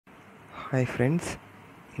Hi friends,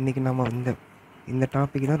 இன்றைக்கி நம்ம இந்த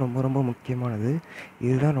டாபிக் தான் ரொம்ப முக்கியமானது.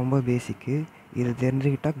 இதுதான் ரொம்ப பேசிக்கு. இது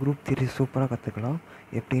தெரிஞ்சுக்கிட்டால் குரூப் 3 சூப்பராக கற்றுக்கலாம்.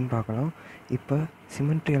 எப்படின்னு பார்க்கலாம். இப்போ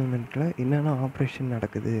சிமெண்ட்ரி எலிமெண்ட்டில் என்னென்ன ஆப்ரேஷன்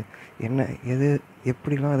நடக்குது,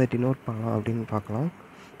 எப்படிலாம் அதை டினோட் பண்ணலாம் அப்படின்னு பார்க்கலாம்.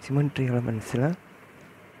 Symmetry எலிமெண்ட்ஸில்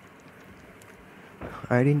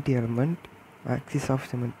identity element, axis of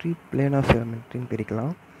symmetry, plane of சிமெண்ட்ரின்னு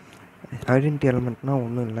பிரிக்கலாம். ஐடென்டிட்டி எலிமெண்ட்னால்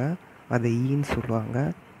ஒன்றும் இல்லை, அதை ஈன்னு சொல்லுவாங்க.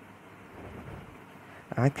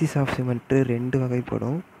 ஆக்சிஸ் ஆஃப் சிமெண்ட்ரி 2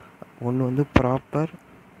 வகைப்படும். ஒன்று வந்து ப்ராப்பர்,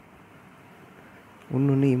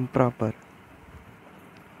 இன்னொன்று இம்ப்ராப்பர்.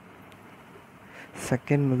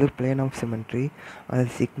 செகண்ட் வந்து பிளேன் ஆஃப் சிமெண்ட்ரி, அது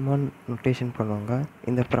சிக்மான் ரொட்டேஷன் பண்ணுவாங்க.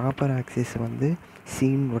 இந்த ப்ராப்பர் ஆக்சிஸ் வந்து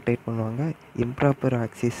சீன் ரொட்டேட் பண்ணுவாங்க. இம்ப்ராப்பர்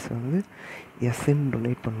ஆக்சிஸ் வந்து எஸ்ன்னு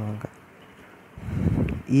ரொட்டேட் பண்ணுவாங்க.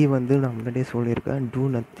 வந்து நான் முன்னாடியே சொல்லியிருக்கேன், டூ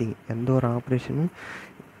நத்திங், எந்த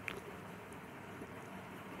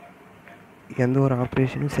ஒரு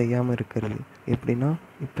ஆப்ரேஷனும் செய்யாமல் இருக்கிறது. எப்படின்னா,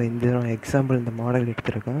 இப்போ நான் எக்ஸாம்பிள் இந்த மாடல்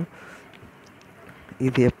எடுத்திருக்கேன்.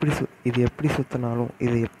 இது எப்படி சுற்றினாலும்,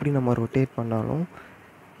 இதை எப்படி நம்ம ரொட்டேட் பண்ணாலும்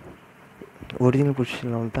ஒரிஜினல்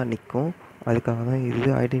பொசிஷனில் தான் நிற்கும். அதுக்காக தான் இது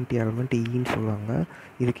ஐடென்டிட்டி எலிமெண்ட் ஈன்னு சொல்லுவாங்க.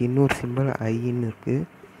 இதுக்கு இன்னொரு சிம்பிள் ஐன்னு இருக்குது.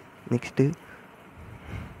 நெக்ஸ்ட்டு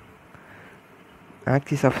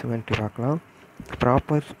ஆக்சிஸ் ஆஃப் சிமெண்ட்ரி பார்க்கலாம்.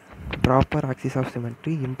 Proper axis of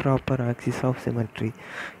symmetry, improper axis of symmetry.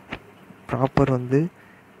 Proper வந்து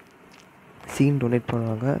சீன் டொனேட்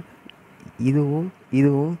பண்ணுவாங்க.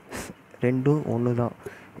 இதுவும் ரெண்டும் ஒன்று தான்.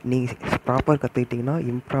 நீங்கள் ப்ராப்பர் கற்றுக்கிட்டிங்கன்னா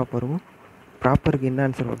ப்ராப்பருக்கு என்ன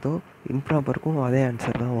ஆன்சர் வருதோ இம்ப்ராப்பருக்கும் அதே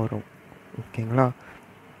ஆன்சர் தான் வரும். ஓகேங்களா?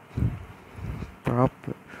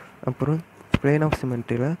 அப்புறம் பிளேன் ஆஃப்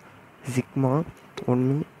சிமெண்ட்ரியில் சிக்மா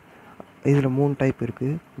ஒன்று. இதில் 3 டைப்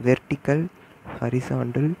இருக்குது: vertical,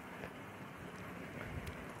 horizontal,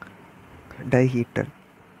 டைஹீட்டல்.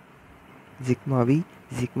 Sigma we,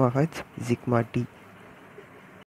 sigma H, sigma D.